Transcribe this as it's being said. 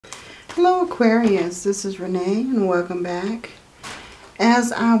Hello Aquarius, this is Renee and welcome back.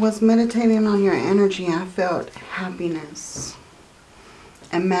 As I was meditating on your energy, I felt happiness,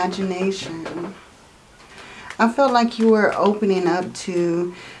 imagination. I felt like you were opening up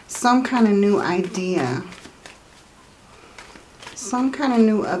to some kind of new idea, some kind of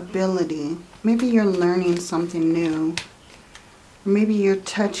new ability. Maybe you're learning something new. Maybe you're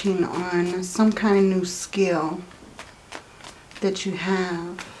touching on some kind of new skill that you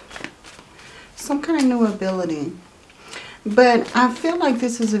have. Some kind of new ability. But I feel like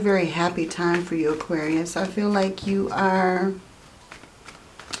this is a very happy time for you, Aquarius. I feel like you are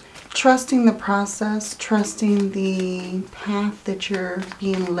trusting the process, trusting the path that you're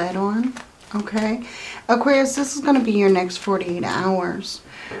being led on. Okay? Aquarius, this is going to be your next 48 hours.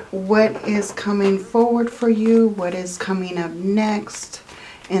 What is coming forward for you? What is coming up next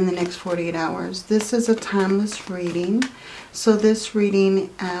in the next 48 hours? This is a timeless reading. So this reading,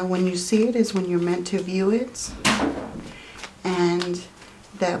 when you see it, is when you're meant to view it. And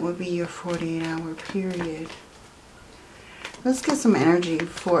that would be your 48-hour period. Let's get some energy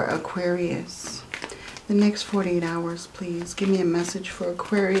for Aquarius. The next 48 hours, please. Give me a message for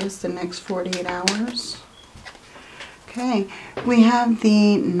Aquarius the next 48 hours. Okay, we have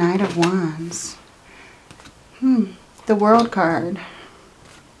the Knight of Wands. The World card.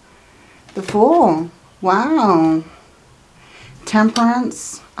 The Fool. Wow.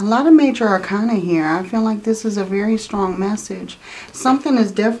 Temperance. A lot of major arcana here. I feel like this is a very strong message. Something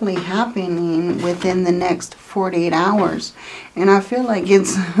is definitely happening within the next 48 hours. And I feel like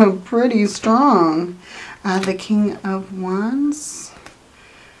it's pretty strong. The King of Wands.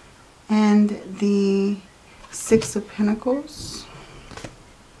 And the Six of Pentacles.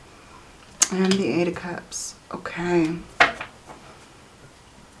 And the Eight of Cups. Okay.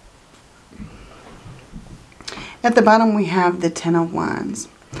 At the bottom we have the Ten of Wands.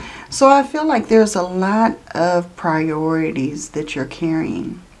 So I feel like there's a lot of priorities that you're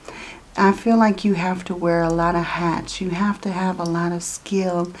carrying. I feel like you have to wear a lot of hats. You have to have a lot of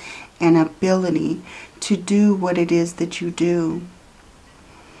skill and ability to do what it is that you do.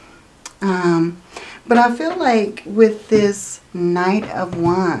 But I feel like with this Knight of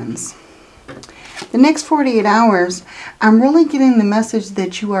Wands, the next 48 hours, I'm really getting the message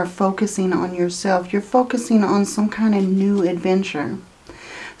that you are focusing on yourself. You're focusing on some kind of new adventure.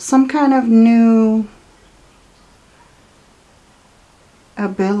 Some kind of new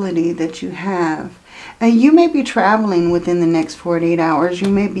ability that you have. You may be traveling within the next 48 hours. You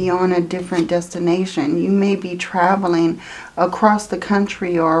may be on a different destination. You may be traveling across the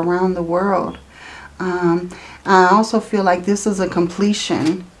country or around the world. I also feel like this is a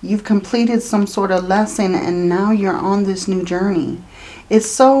completion. You've completed some sort of lesson and now you're on this new journey. It's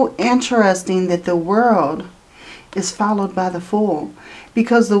so interesting that the World is followed by the Fool,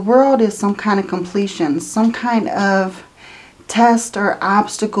 because the World is some kind of completion, some kind of test or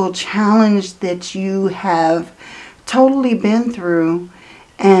obstacle challenge that you have totally been through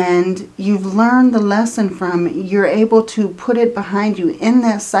and you've learned the lesson from it. You're able to put it behind you in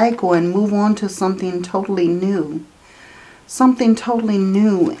that cycle and move on to something totally new. Something totally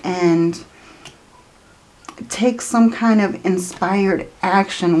new, and take some kind of inspired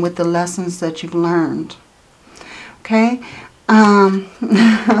action with the lessons that you've learned. Okay? I'm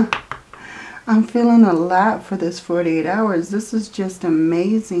feeling a lot for this 48 hours. This is just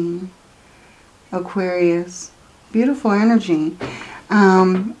amazing, Aquarius. Beautiful energy.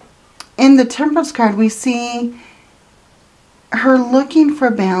 In the Temperance card, we see her looking for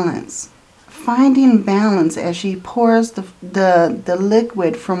balance, finding balance as she pours the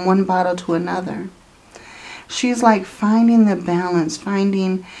liquid from one bottle to another. She's like finding the balance,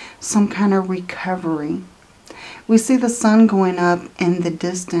 finding some kind of recovery. We see the sun going up in the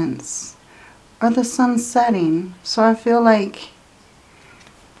distance, or the sun setting. So I feel like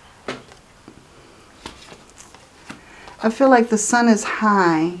the sun is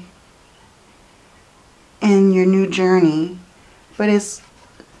high in your new journey, but it's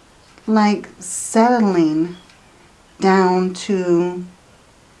like settling down to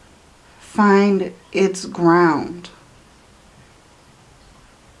find its ground.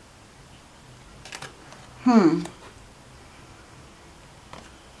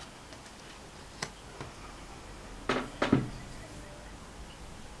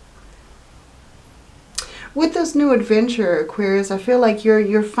 With this new adventure, Aquarius, I feel like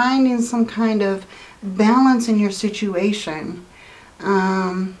you're finding some kind of balance in your situation.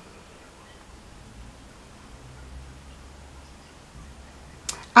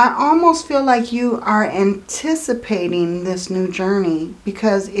 I almost feel like you are anticipating this new journey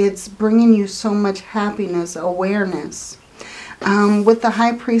because it's bringing you so much happiness, awareness. With the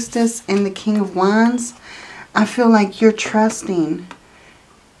High Priestess and the King of Wands, I feel like you're trusting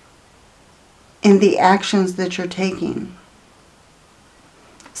in the actions that you're taking.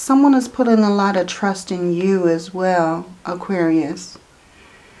 Someone is putting a lot of trust in you as well, Aquarius.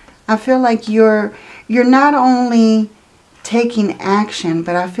 I feel like you're not only taking action,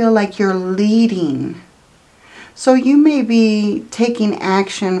 but I feel like you're leading. So you may be taking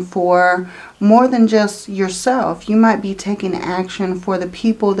action for more than just yourself. You might be taking action for the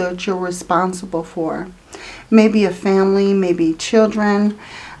people that you're responsible for. Maybe a family, maybe children.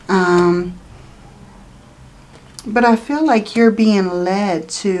 But I feel like you're being led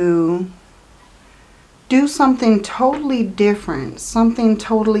to do something totally different, something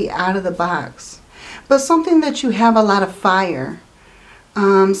totally out of the box, but something that you have a lot of fire,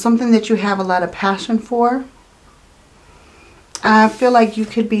 something that you have a lot of passion for. I feel like you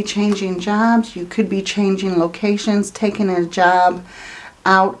could be changing jobs, you could be changing locations, taking a job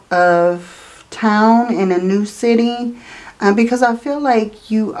out of town in a new city, because I feel like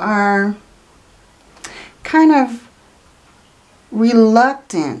you are kind of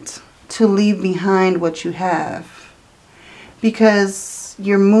reluctant to leave behind what you have, because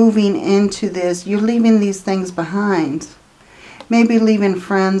you're moving into this, you're leaving these things behind, maybe leaving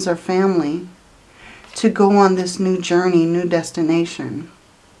friends or family to go on this new journey, new destination.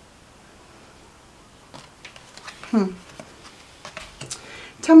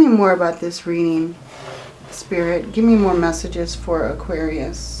 Tell me more about this reading, Spirit. Give me more messages for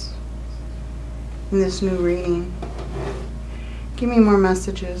Aquarius in this new reading. Give me more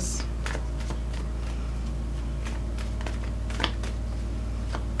messages.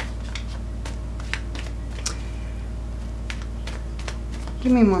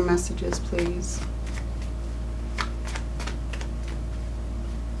 Give me more messages, please.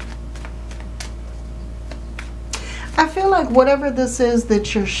 I feel like whatever this is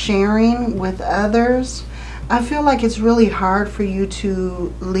that you're sharing with others, I feel like it's really hard for you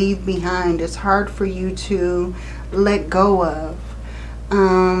to leave behind. It's hard for you to let go of.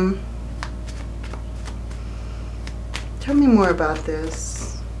 Tell me more about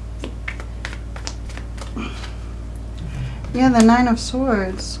this. Yeah, the Nine of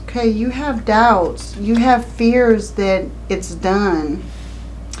Swords. Okay, you have doubts. You have fears that it's done.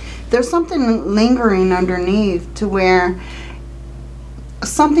 There's something lingering underneath to where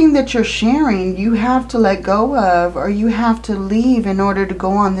something that you're sharing, you have to let go of, or you have to leave in order to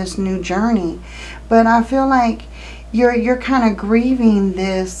go on this new journey. But I feel like you're kind of grieving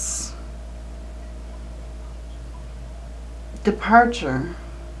this departure.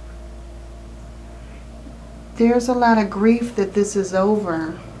 There's a lot of grief that this is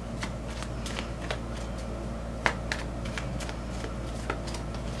over.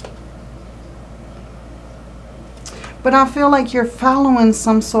 But I feel like you're following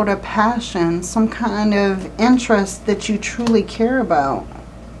some sort of passion, some kind of interest that you truly care about.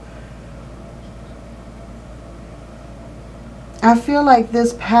 I feel like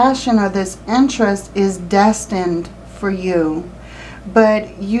this passion or this interest is destined for you.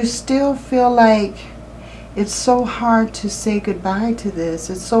 But you still feel like it's so hard to say goodbye to this.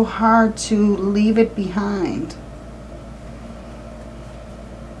 It's so hard to leave it behind.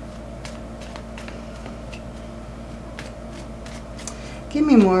 Give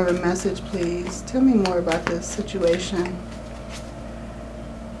me more of a message, please. Tell me more about this situation.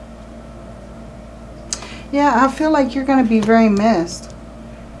 Yeah, I feel like you're going to be very missed.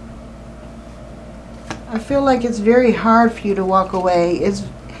 I feel like it's very hard for you to walk away.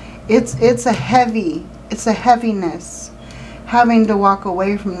 It's a heaviness having to walk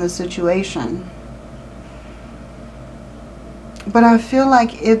away from the situation. But I feel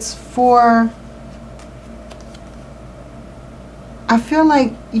like it's for... I feel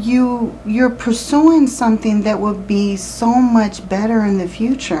like you're pursuing something that will be so much better in the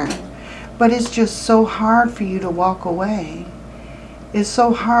future. But it's just so hard for you to walk away. It's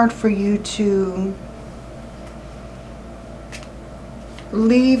so hard for you to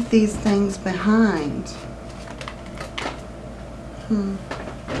leave these things behind.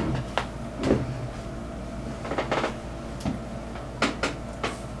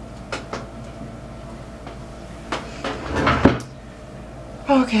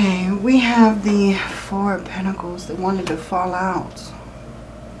 Okay, we have the Four of Pentacles that wanted to fall out.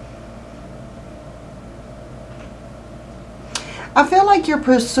 I feel like you're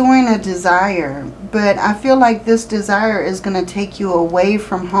pursuing a desire, but I feel like this desire is going to take you away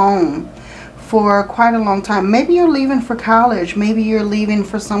from home for quite a long time. Maybe you're leaving for college. Maybe you're leaving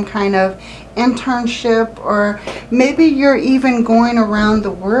for some kind of internship, or maybe you're even going around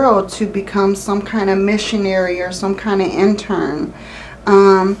the world to become some kind of missionary or some kind of intern.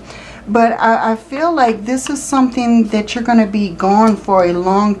 But I feel like this is something that you're going to be gone for a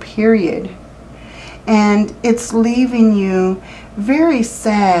long period. And it's leaving you very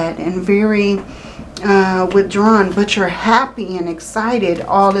sad and very withdrawn, but you're happy and excited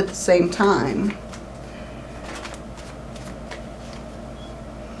all at the same time.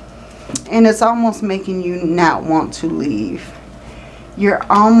 And it's almost making you not want to leave. You're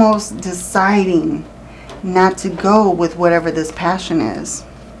almost deciding not to go with whatever this passion is.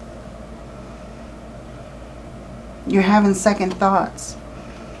 You're having second thoughts.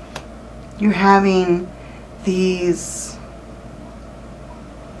 You're having these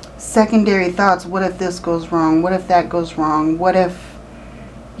secondary thoughts. What if this goes wrong? What if that goes wrong? What if,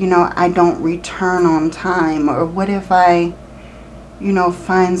 you know, I don't return on time? Or what if I, you know,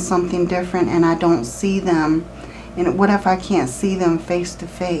 find something different and I don't see them? And what if I can't see them face to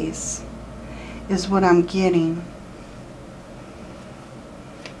face? Is what I'm getting.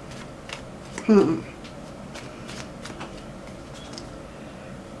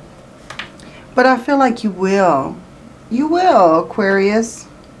 But I feel like you will. You will, Aquarius.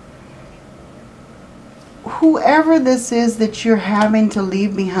 Whoever this is that you're having to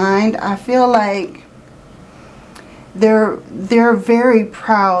leave behind, I feel like they're very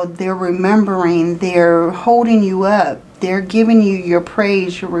proud. They're remembering. They're holding you up. They're giving you your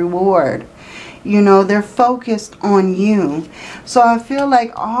praise, your reward. You know, they're focused on you. So I feel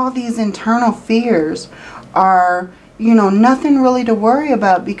like all these internal fears are, you know, nothing really to worry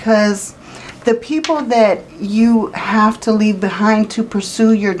about, because the people that you have to leave behind to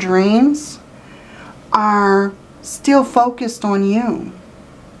pursue your dreams are still focused on you.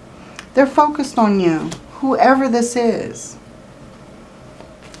 They're focused on you, whoever this is.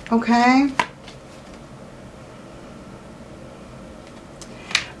 Okay?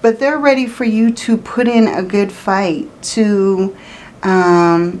 But they're ready for you to put in a good fight, to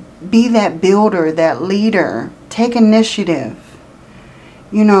be that builder, that leader. Take initiative.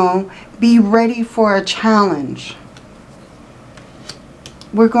 You know, be ready for a challenge.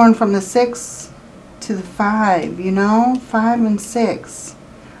 We're going from the 6 to the 5, you know, 5 and 6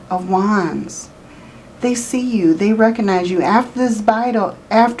 of Wands. They see you. They recognize you. After this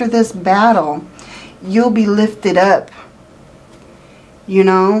battle, you'll be lifted up. You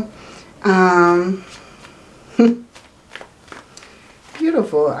know,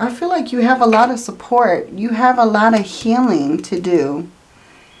 beautiful. I feel like you have a lot of support. You have a lot of healing to do.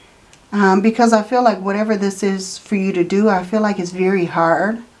 Because I feel like whatever this is for you to do, I feel like it's very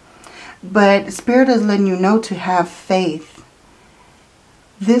hard. But Spirit is letting you know to have faith.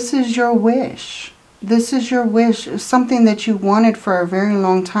 This is your wish. This is your wish. Something that you wanted for a very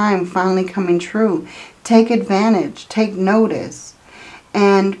long time finally coming true. Take advantage. Take notice.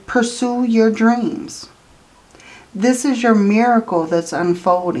 And pursue your dreams. This is your miracle that's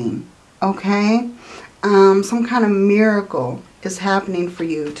unfolding. Okay? Some kind of miracle is happening for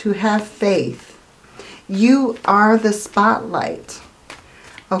you. To have faith. You are the spotlight.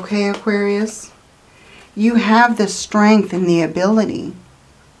 Okay, Aquarius? You have the strength and the ability.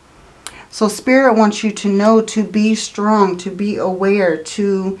 So Spirit wants you to know to be strong, to be aware,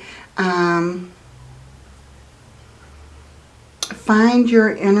 to find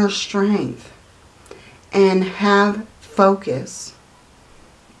your inner strength and have focus,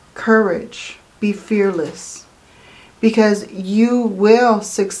 courage, be fearless, because you will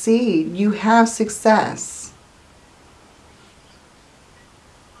succeed. You have success.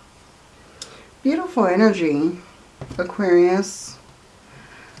 Beautiful energy, Aquarius.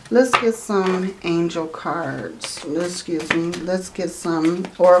 Let's get some angel cards. Excuse me. Let's get some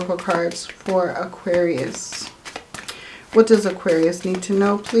oracle cards for Aquarius. What does Aquarius need to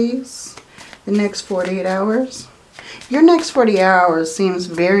know, please? The next 48 hours. Your next 48 hours seems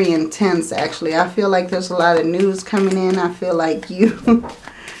very intense, actually. I feel like there's a lot of news coming in. I feel like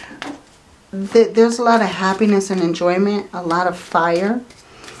there's a lot of happiness and enjoyment, a lot of fire.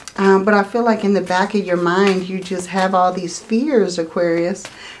 But I feel like in the back of your mind, you just have all these fears, Aquarius.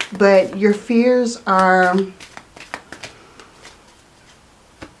 But your fears are...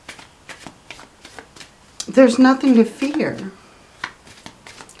 There's nothing to fear.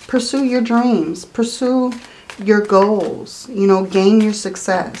 Pursue your dreams. Pursue your goals. You know, gain your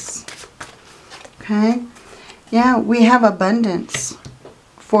success. Okay? Yeah, we have abundance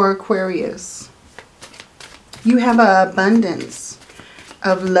for Aquarius. You have an abundance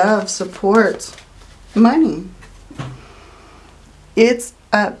of love, support, money. It's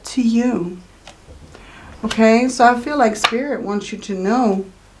up to you. Okay, so I feel like Spirit wants you to know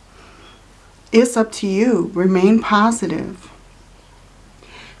it's up to you. Remain positive.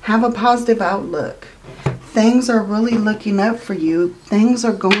 Have a positive outlook. Things are really looking up for you. Things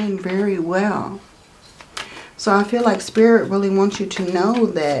are going very well. So I feel like Spirit really wants you to know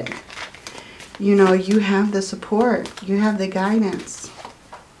that, you know, you have the support. You have the guidance.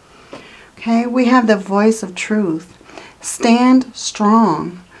 Okay, we have the voice of truth. Stand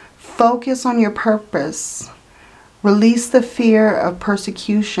strong. Focus on your purpose. Release the fear of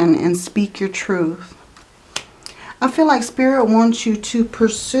persecution and speak your truth. I feel like Spirit wants you to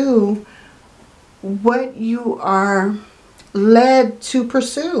pursue what you are led to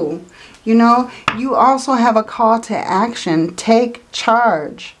pursue. You know, you also have a call to action. Take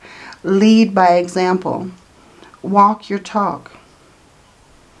charge. Lead by example. Walk your talk.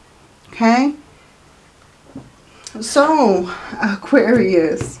 Okay? So,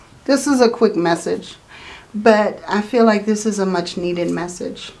 Aquarius, this is a quick message, but I feel like this is a much needed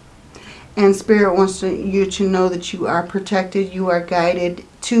message. And Spirit wants you to know that you are protected, you are guided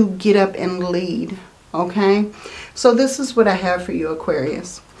to get up and lead. Okay? So this is what I have for you,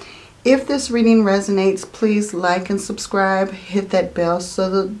 Aquarius. If this reading resonates, please like and subscribe. Hit that bell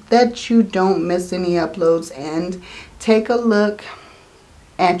so that you don't miss any uploads. And take a look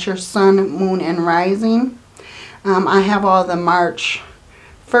at your sun, moon, and rising. I have all the March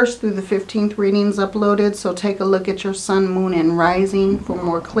 1st through the 15th readings uploaded. So take a look at your sun, moon, and rising for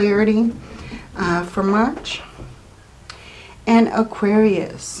more clarity for March. And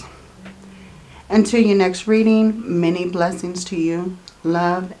Aquarius, until your next reading, many blessings to you.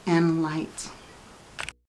 Love and light.